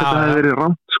viðkennt þetta hefði verið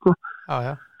rangt, sko.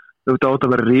 Þú veit átt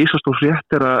að vera risastór frétt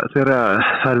þegar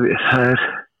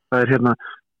það er hérna,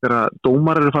 þegar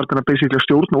dómarar eru farin að basically að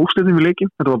stjórna úrslitum í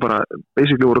leikin, þetta var bara,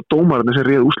 basically voru dómararnir sem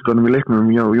réðu úrslitunum í leiknum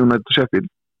hjá United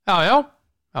Sheffield.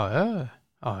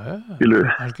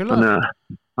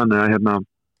 Þannig að hérna,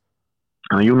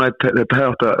 United, þetta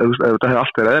hefði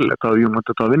allt verið eðlilegt, það hefði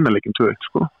United að vinna leikinn 2-1,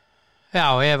 sko. Já,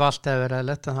 ef allt hefði verið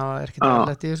eðlilegt, en það var ekkert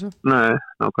eðlilegt í þessu. Nei,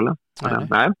 nákvæmlega.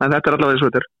 Nei, en þetta er allavega þessu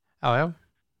þetta er.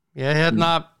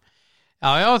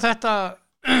 Já, þetta,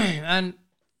 en,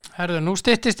 herðu, nú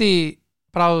styttist í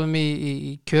bráðum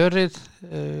í kjörið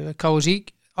KSÍ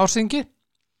ársþingi.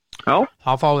 Já.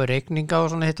 Þá fáum við reikninga og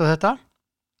svona hitt og þetta.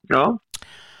 Já.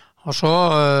 Og svo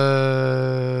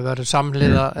verður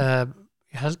samhliða,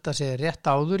 ég held að segja rétt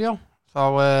áður, já. Þá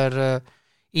er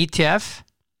ETF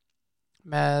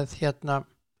með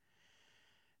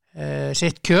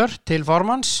sitt kjör til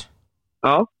formanns.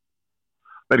 Já.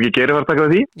 Er ekki Geir að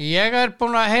taka því? Ég er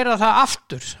búin að heyra það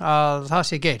aftur að það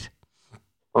sé Geir.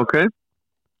 Ok.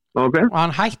 Og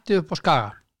hann hætti upp á Skaga.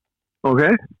 Ok.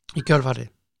 Í kjölfarið.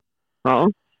 Já.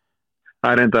 Það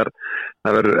er reyndar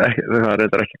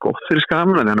ekki gott fyrir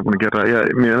Skaga, en hann er búin að gera,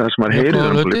 það sem hann heyrir,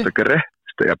 hann er búin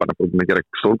að gera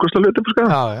stórkostlega hluti på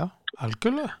Skaga. Já.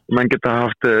 Algjörlega. Menn geta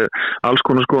haft alls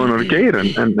konar skoðunar Geir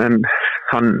en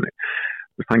hann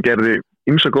gerði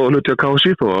ýmsa góða hluti á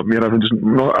KSÍ og mér hafði fundist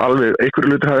alveg einhverju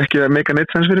hluti hafi ekki meika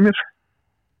neitt sens fyrir mér.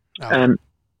 En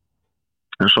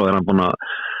svo hann búin að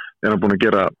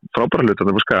gera frábæra hluti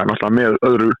þetta Skaga, náttúrulega með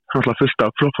öðru náttúrulega fullt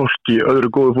af fólki, öðru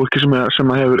góðu fólki sem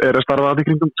er að starfa að í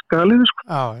kringum Skagaliðið sko.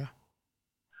 Já.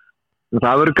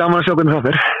 Það verður gaman að sjá hvernig það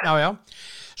fer. Já.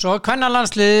 Svo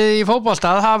kvennalandsliðið í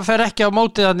fótbolta, það fer ekki á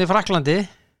mótið þarna í Frakklandi?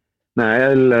 Nei,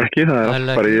 eða ekki, það er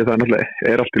allt bara það náttúrulega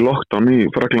er allt í lockdown í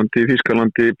Frakklandi,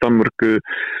 Þýskalandi, Danmörku,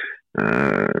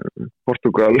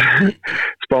 Portugal,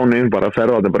 Spáni, bara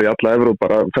ferða þetta bara í alla Evrópu,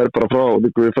 bara fer bara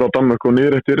frá Danmörku og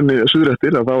niður eftir, suður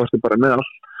eftir, þá ertu bara með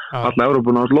alla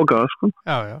Evrópu náttúrulega lokaða, sko.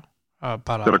 Já.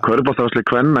 Þegar körbáltarsleik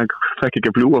kvenna fekk ekki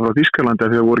að fljúga frá Þýskalandi af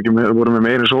því að voru með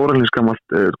meira sólarlinsgamalt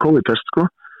COVID-test, sko.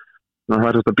 Þannig að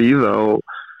það er þetta að bíða og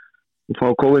fá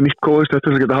nýtt COVID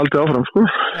eftir að geta haldið áfram, sko.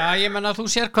 Já, ég menna þú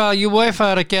sér hvað UEFA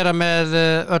er að gera með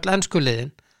öll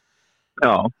enskuliðin.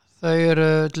 Já. Þau eru,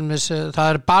 það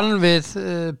er bann við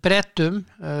Bretum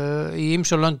í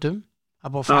ýmsum löndum að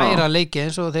búið að færa leiki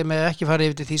eins og þeir með ekki fara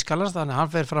yfir til Þýskalands, þannig að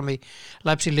hann fer fram í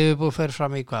Leipzig, Liverpool fer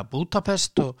fram í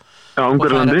Budapest og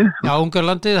Ungverjalandi. Já,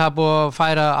 Ungverjalandi, það er búið að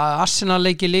færa Arsenal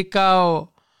leiki líka og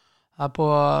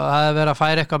það er verið að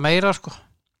færa eitthvað meira, sko.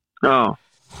 Já.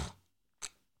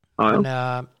 Þannig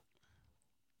að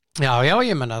já,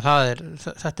 ég menna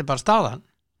þetta er bara staðan.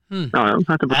 Já,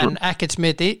 þetta er bara en ekkert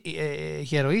smiti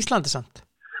hér á Íslandi samt.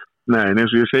 Nei,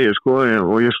 eins og ég segi sko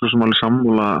og ég svo sem alveg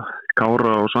sammála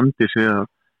Kára og Svandi segja að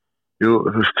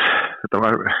þetta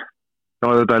var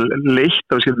þetta leitt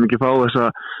að við skildum ekki fá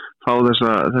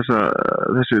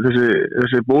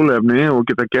þessi bóluefni og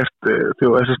geta gert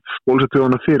þessast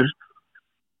bólusefni fyrr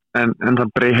en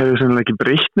það hefur sennilega ekki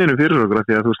breytt neinu fyrir okkur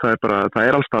því að það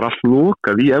er alltaf allt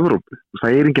lokað í Evrópu.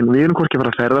 Það er enginn, við erum hvorki að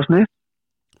fara að ferðast neitt.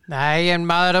 Nei, en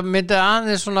maður myndi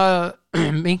aðeins svona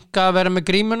minka að vera með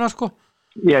grímuna, sko.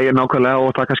 Já, ég nákvæmlega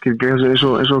og það kannski eins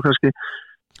og kannski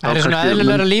það er svona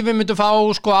eðlilega lífi myndi fá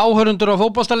sko áhörundur á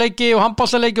fótboltaleiki og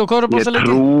handboltaleiki og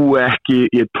körfuboltaleiki.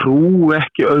 Ég trú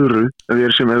ekki öðru að við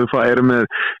erum með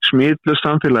smitlust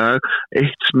samfélag,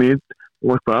 eitt smit og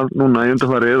eitthvað núna í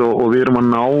undanfarið og við erum að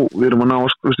ná við erum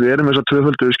með þess að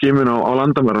tvöföldu skimun á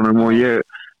landamærunum og ég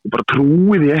bara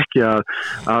trúi því ekki að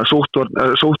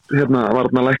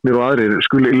varnarlæknir og aðrir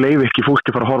skuli leyfi ekki fólki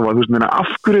að fara að horfa. Þú veist, af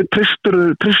hverju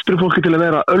tristur fólki til að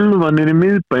vera ölvanir í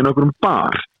miðbæ í okkur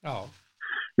bar? Já.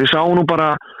 Við sáum nú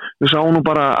bara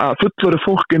að fullorðið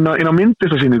fólk inn á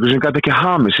myndlistasýningu sem gæti ekki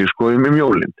hamið sig sko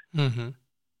jólin.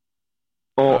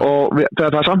 Og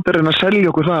það samt er að selja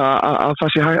okkur að það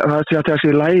sé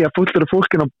lægi að fullorðið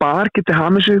fólk inn á bar geti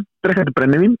hamið sig, drekkandi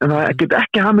brennivín, en það geti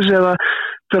ekki hamið sig eða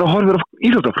þegar að horfir á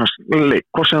íþróttafransleik,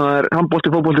 hvort sem það er handbolti,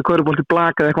 fótbolti, körubolti,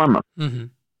 blaka eða eitthvað annað.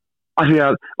 Af því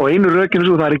að, og einu rökinu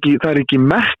svo, það er ekki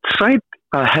mert sæti,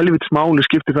 það er helvits máli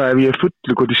skipti það ef ég er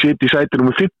fullu hvort ég siti í sæti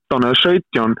nummer 15 eða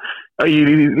 17 í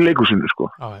leikhúsinu,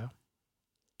 sko.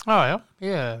 Já,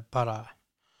 ég er bara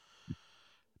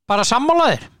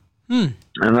sammálaðir.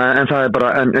 En það er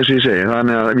bara, eins og ég segi,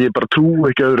 þannig að ég bara trú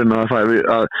ekki öðru en að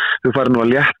þau fari nú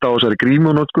að létta á þessari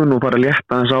grímunótkun og fara að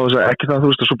létta aðeins á þess að ekki það, þú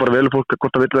veist, og svo bara velur fólk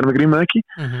hvort það vil vera með grímu eða ekki.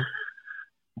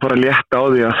 Bara að létta á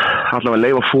því að allavega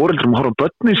leyfa foreldrum að horfa á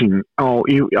börnin sín á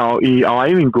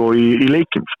æfingu og í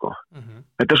leikjum, sko.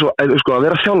 Þetta er svo, sko, að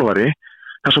vera þjálfari,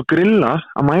 það er svo grillað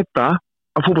að mæta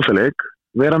á fótboltaleik,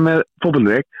 vera með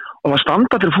fótboltaleik og það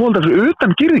standa fyrir fóreldrar fyrir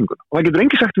utan girðingun og það getur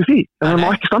engi sagt við því. Það má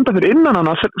ekki standa fyrir innan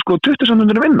hana, sko, 20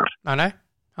 sekúndur vinnar. Nei,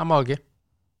 það má ekki.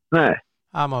 Nei.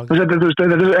 Það má ekki. Þetta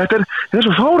er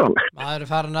svo fáránlegt. Maður er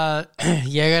farin að,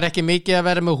 ég er ekki mikið að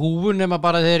vera með húfu nema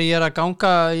bara þegar ég er að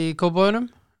ganga í Kópavoginum,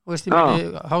 veist ég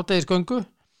mikið hádegisgöngu.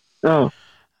 Já.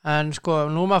 En sko,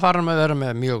 nú maður farin að vera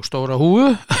með mjög stóra húfu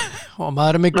og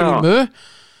maður er með grímu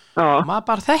og maður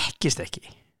bara þekkist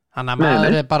ekki. Þannig að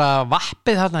maður er bara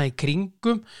vappið þarna í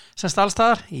kringum sem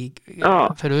stallstaðar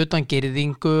fyrir utan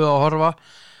girðingu og horfa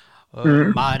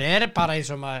maður er bara eins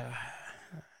og maður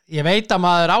ég veit að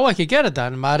maður á ekki að gera þetta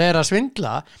en maður er að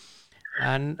svindla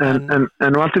en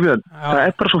Valdi Björn, það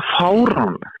er bara svo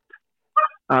fáránlegt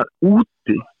að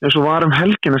úti eins og varum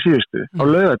helgina síðustu á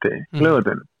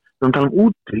laugardeginu við talum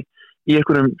úti í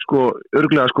einhverjum sko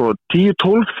örglega sko 10,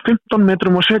 12, 15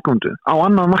 metrum á sekundu á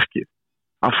annað markið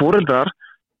að foreldrar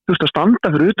þú veist að standa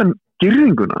fyrir utan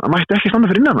girðinguna það mætti ekki standa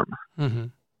fyrir innan hana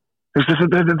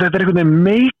þetta er einhvern veginn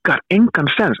meikar engan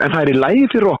sens, en það er í lagi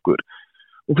fyrir okkur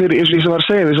og fyrir, eins og ég var að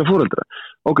segja þess að foreldra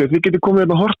ok, þið getur komið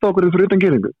hérna að horta okkur fyrir utan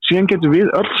girðingu, síðan getur við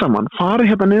öll saman farið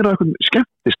hérna niður á einhvern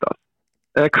skemmtistað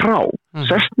eða krá,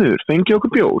 sest niður, fengið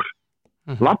okkur bjór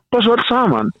lappa svo öll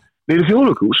saman niður í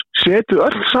Þjóðleikhús, setið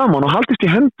öll saman og haldist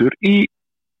í hendur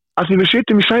að því við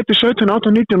setjum í sæti 17,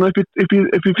 18, 19 og upp í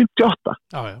 58.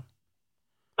 Já.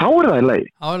 Þá það í lagi.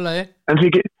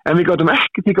 En við gátum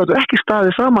ekki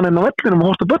staðið saman en á vellinum og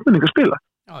horft á börnunum að spila.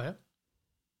 Já.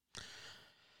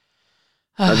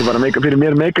 Það bara fyrir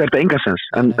mér meika þetta engan sens.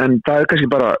 En það kannski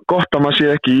bara gott að maður sé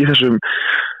ekki í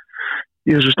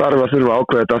þessu starfi að þurfa að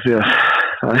ákveða þetta því að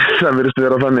það virðist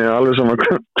vera þannig að alveg saman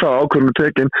hvað ákvörðinu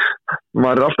tekin,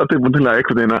 maður alltaf tilbúin til að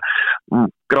einhvern veginn að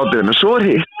grátið henni. Svo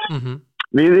hitt,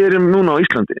 við erum núna á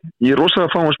Íslandi, ég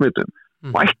rosalega fáum smittum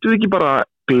og ættu við ekki bara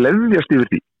gleðjast yfir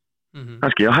því,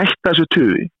 kannski að hætta þessu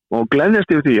tuði og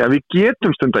gleðjast yfir því að við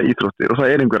getum stunda íþróttir og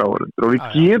það einhver áhorfendur og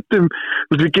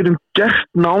við getum gert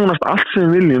nánast allt sem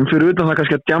við viljum fyrir utan það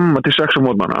kannski að djamma til 6 á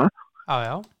mótnana.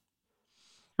 Já.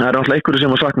 Það alltaf einhverju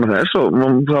sem að sakna þess og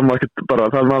það má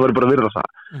verður bara að virða það.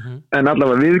 En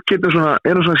allavega við getum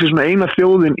erum svona eina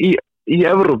þjóðin í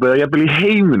Evrópu eða jafnvel í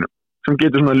heiminum sem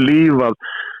getur svona lífað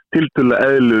tiltölulega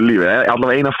eðlilegu lífi,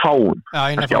 allavega eina fáun.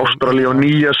 Ekki Ástralía og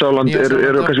Nýja-Sjáland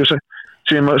eru kannski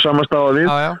samanstafað við.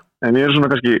 Já. En við erum svona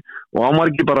kannski, og ámar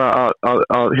ekki bara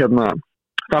að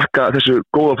þakka þessu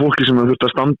góða fólki sem þurft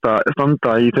að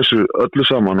standa í þessu öllu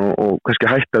saman og kannski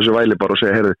hætta þessu væli bara og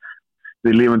segja, heyrðu,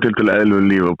 við lífum tiltölulega eðlilegu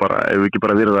lífi og bara, ef við ekki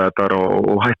bara virða þetta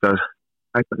og hætta.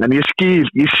 En ég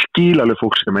skil alveg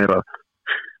fólk sem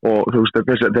og þú veist,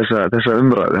 þessa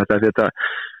umræðu, þetta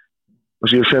og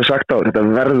sem ég hef sagt á, þetta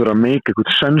verður að meika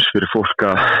eitthvað sens fyrir fólk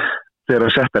að þegar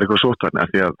það setjar eitthvað sóttvarni,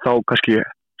 því að þá kannski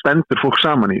stendur fólk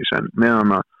saman í þessu, en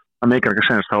meðan að meika eitthvað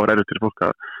sens, þá erfitt fyrir fólk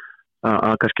að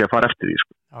kannski að fara eftir því,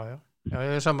 sko. Já,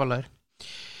 ég er sammálaður.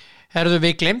 Herðu,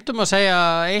 við glemdum að segja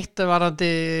eitt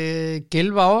varandi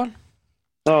Gylfa á hann.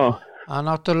 Já. Hann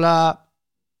náttúrulega,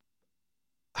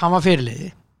 hann var fyrirliði.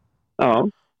 Já.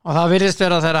 Og það virðist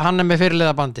vera þegar hann með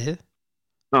fyrirliðabandið.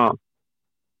 Já.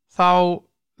 Þá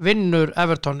vinnur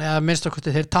Everton, eða minnst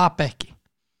okkur þeir tapa ekki.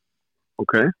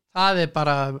 Ok. Það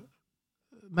bara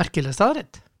merkileg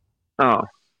staðreynd. Já.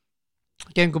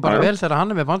 Gengur bara vel þegar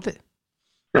hann með bandið.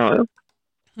 Já.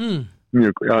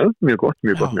 Mjög gott,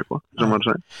 sem maður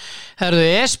sagði. Herðu,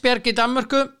 Esbjerg í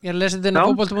Danmörku, ég lesið inn á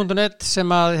fótbolti.net sem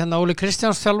að Óli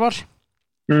Kristjáns þjálfar.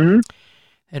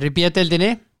 Þeir eru í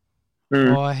B-deildinni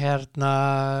og þeir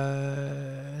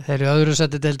eru öðru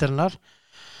seti deildarinnar.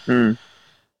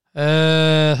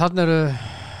 Þannig eru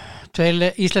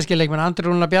 2 íslenski leikmenn, Andri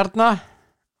Rúnar Bjarna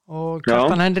og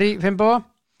Kjartan Henry Finnboga.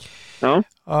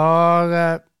 Og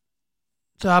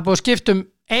það er búið að skipta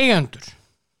eigendur.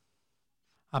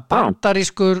 Að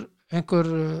bandarískur einhver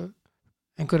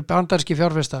bandaríski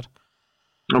fjárfestar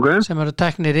sem eru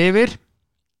teknir yfir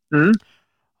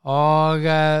og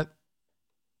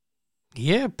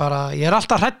ég er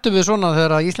alltaf hræddur við svona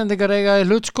þegar Íslendingar eiga í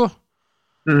hlut, sko.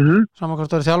 Saman hvort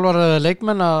það eru þjálfar eða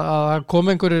leikmenn að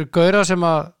koma einhverjir gaurar sem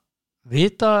að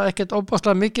vita ekkert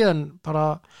óbáslega mikið, en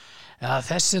bara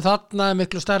þessi þarna er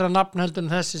miklu stærra nafn heldur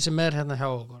en þessi sem er hérna hjá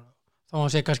okkur. Þá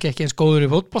hann sé kannski ekki eins góður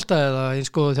í fótbolta eða eins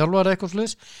góður þjálfar eða eitthvað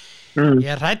slúðis. Ég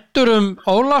er hræddur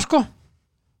Óla, sko.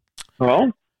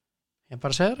 Já. Ég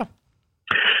bara segir það.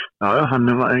 Já, hann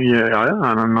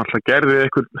alltaf gerði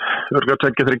eitthvað örglega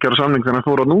 2-3 ára samning þegar hann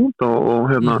fór á nút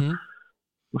og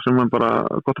sem hann bara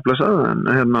gott að blessa, en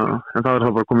það er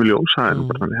það bara komið í ljós.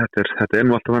 Þetta er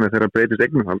nú alltaf þannig þegar það breytist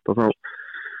eignarhald og þá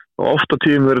oft á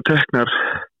tíðum verður teknar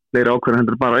fleiri ákveðin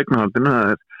hendur bara eignarhaldinu.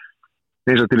 Það er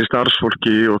eins og til í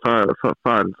starfsfólki og það er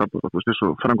bara, þú veist, eins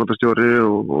og framkvæmdastjóri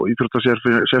og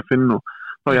íþróttasérfinn og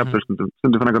þá jafnvel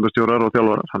stundum framkvæmdastjórar og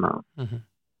þjálfarar, þannig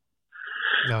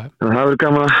að það verður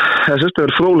gaman það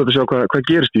verður fróðlegt að sjá hvað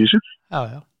gerist í þessu.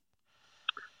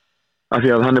 Af því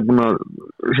að hann er búin að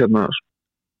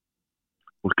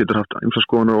fólk getur haft ýmsar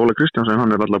skoðanir Óla Kristjáns, en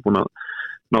hann er alltaf búin að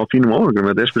ná fínum árangri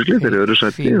með Esbjerg þeir eru öðru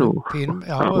sæti og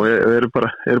eru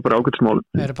bara ágætismál.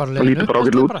 Það lítur bara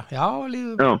ágætlega út. Já,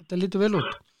 það lítur vel út.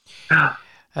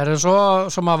 Það eru svo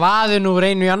sem að vaði nú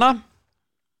reynu í hana.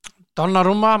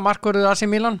 Donnarumma, markvörður AC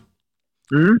Milan.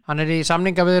 Hann er í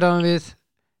samningaviðræðum við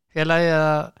félagi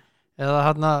eða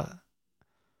hérna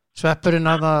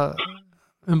sveppurinn hérna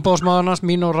umbóðsmaðurnans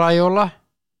Mino Raiola.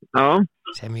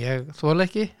 Sem ég þóla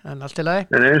ekki, en allt í lagi.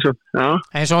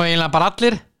 Eins og eiginlega bara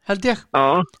allir, held ég.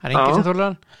 Það er enginn sem þóla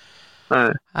hann.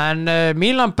 En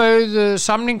Milan bauð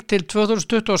samning til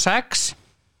 2026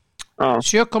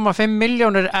 7,5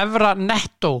 milljónir evra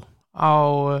nettó á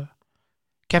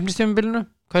keppnistímabilinu,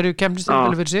 hverju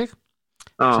keppnistímabili fyrir sig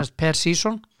per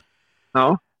season.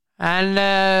 En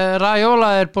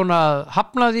Raiola er búin að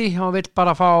hafna því og vill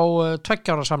bara fá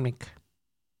 2 ára samning.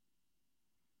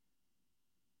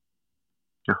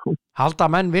 Halda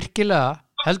menn virkilega,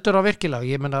 heldur á virkilega,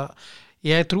 ég meina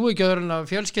ég trúi ekki öðru en að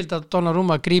fjölskylda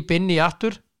Donnarumma grípi inn í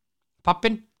aftur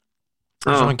pappin,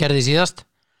 sem hann gerði síðast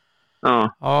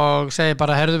og segi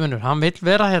bara herðu vinnur, hann vill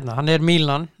vera hérna, hann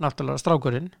Milan náttúrulega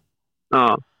strákurinn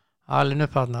alinn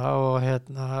upp hérna og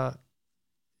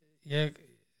ég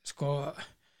sko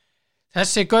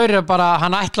þessi gaur bara,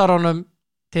 hann ætlar honum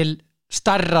til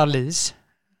stærra liðs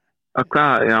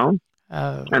hvað, já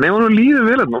en ef hann líður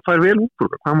vel og fær vel út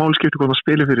hvað máli skiptir hvort hann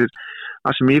spilir fyrir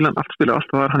AC Milan, allt spilir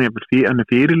alltaf þar, hann er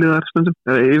fyrirliðar stundum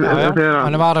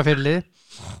hann vara fyrirlið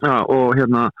og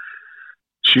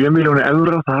 7 milljónir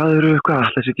evra, það eru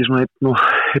hvað, þessi ekki svona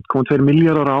 1,2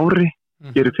 miljardar á ári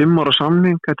gerir 5 ára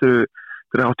samning, þetta eru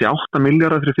 88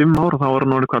 miljardar fyrir 5 ára og þá var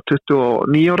hann orðið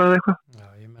 29 ára eða eitthvað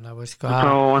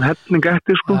þá hann helling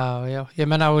eftir sko já, ég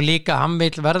menna og líka hann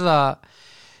vil verða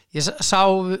ég sá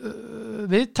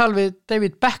viðtal við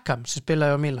David Beckham sem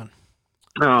spilaði á Milan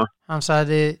hann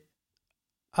sagði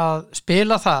að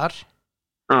spila þar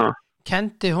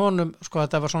kendi honum sko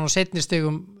þetta var svona seinni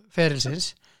stigum ferilsins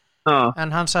en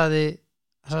hann sagði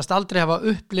aldrei hafa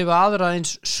upplifað aðra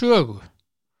eins sögu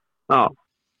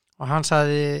og hann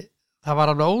sagði það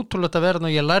var alveg ótrúlegt að vera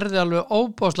og ég lærði alveg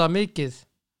óbáslega mikið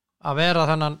að vera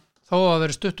þannig þó að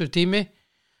vera stuttur tími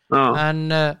en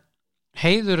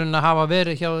heiðurinn að hafa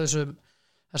verið hjá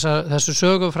þessu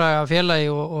sögufræga félagi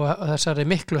og þessari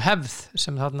miklu hefð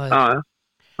sem þarna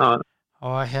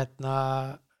og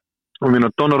og mín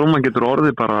að Donnarumma getur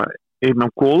orðið bara einn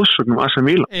af góðsögnum AC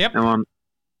Milan ef hann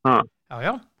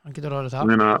hann getur orðið það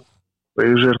og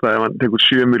ég sér það ef hann tekur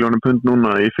 7 milljónir pund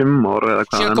núna í 5 ára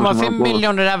 7,5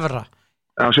 milljónir evra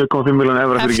 7,5 milljónir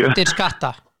evra eftir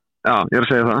skatta ég er að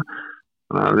segja það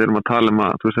þannig að við erum að tala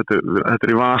að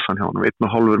þetta í vasan hjá hann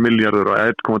 1,5 milljarður og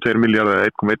 1,2 milljarður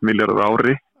 1,1 milljarður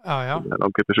ári það er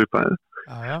ágætið svipaðið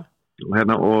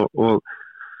og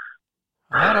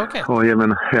það er ok og ég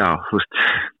menna,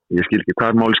 ég skil ekki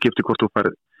hvað máli skiptir hvort þú fær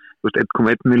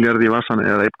 1,1 milljarður í vasan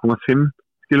eða 1,5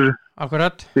 skilur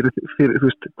akkurat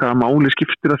hvað máli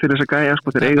skiptir það fyrir þess að gæja sko,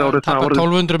 þeir eiga árið það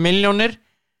 1200 milljónir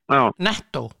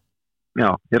nettó ég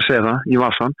er að segja það, í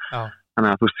vasan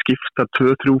þannig að skipta 2,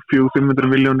 3, 4, 500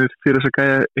 milljónir fyrir þess að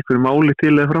gæja einhverju máli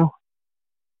til eða frá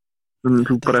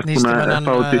þú bara eftir að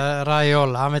fá því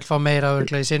Raiola, hann vil fá meira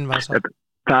örglega í sinn vasa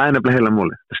það er nefnilega heila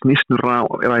máli það snýst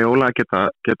Raiola að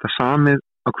geta samið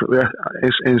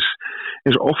eins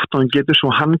oft og hann getur svo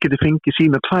hann getur fengið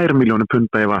sína 2 milljónir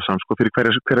punda í vasan sko, fyrir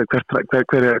hverja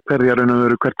raun og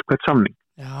veru hvert samning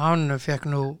hann fekk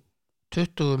nú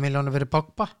 20 milljónir fyrir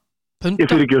Pogba punda? Ég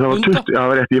fyrir ekki, það var 20 það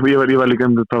var rétt, ég var líka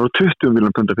það var 20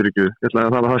 miljón punda fyrir ekki það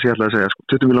var það sem ég ætlaði að segja sko.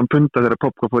 20 miljón punda þegar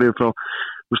Pogba fór yfir frá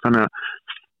þannig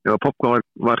að Pogba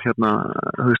var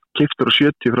keyptur á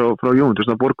 70 frá Juventus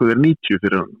það borguðu þeir 90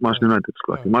 fyrir Manchester United sko.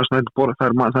 Manchester United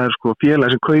það er sko félag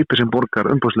sem kaupir sem borgar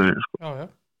umbúðslaunin sko.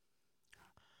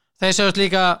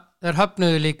 Þeir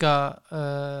höfnuðu líka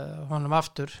honum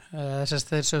aftur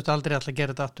þeir sögðu aldrei alltaf að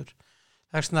gera þetta aftur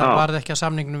þess vegna var það ekki að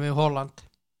samningnum við Holland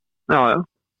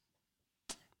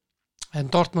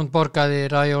en Dortmund borgaði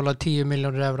Raiola 10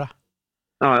 milljónir evra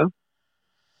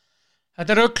þetta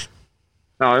er rugl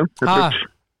þetta er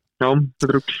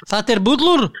rugl þetta er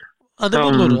bullur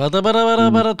þetta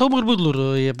er bara tómur bullur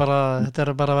og þetta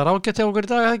er bara að vera ágætt hjá okkur í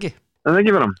dag, eða ekki? Það er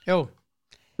ekki vera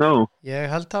ég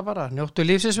held það bara, njóttu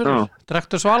lífsins fyrir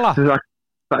drektu svala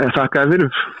þakka þér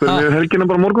fyrir helgina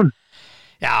bara morgun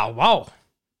vá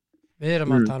við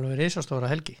erum að tala um risastóra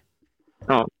helgi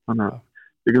þannig að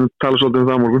við getum tala svolítið um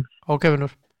það morgun ok,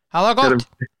 vinnur, hafa það gott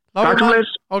takk sem leis,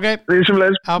 við sem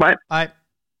leis, bye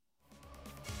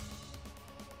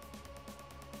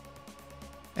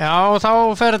já, þá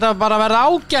fer þetta bara að verða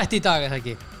ágætt í dag, eða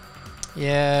ekki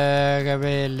ég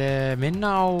vil minna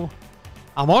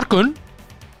á morgun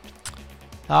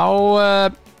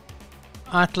þá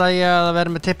ætla ég að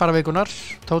vera með tipparavíkunar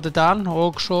Tóti Dan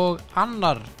og svo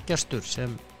annar gestur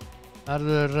sem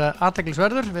verður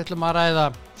athyglisverður við ætlum að ræða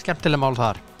skemmtileg mál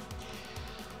þar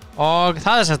og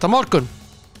það er sett á morgun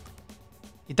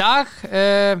í dag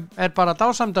er bara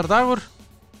dásamdar dagur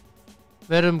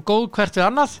verum góð hvert við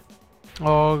annað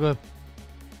og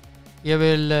ég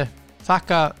vil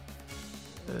þakka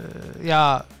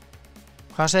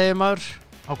hvað segir maður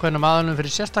ákveðnum aðalum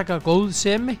fyrir sérstakka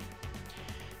góðsemi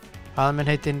aðeins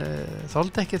minn heitin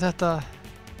þoldi ekki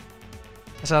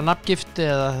þessa nafngifti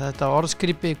eða þetta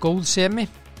orðskripi góðsemi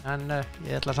en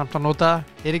ég ætla samt að nota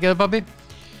fyrirgefðu pabbi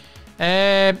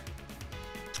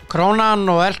Krónan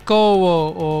og Elko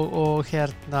og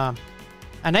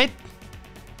N1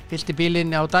 fyllti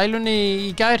bílinn á dælunni í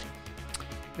gær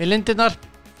við lindirnar,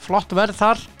 flott verð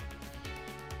þar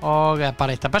og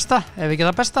bara eitt af besta ef ekki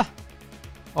það besta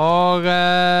og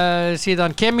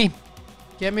síðan Kemi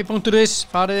skemi.is,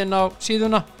 farið inn á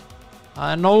síðuna.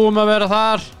 Það nóg að vera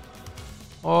þar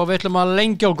og við ætlum að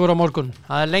lengja okkur á morgun.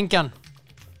 Það lengjan.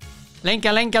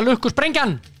 Lengja,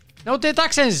 lukkusprengjan. Njótið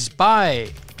dagsins.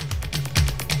 Bye.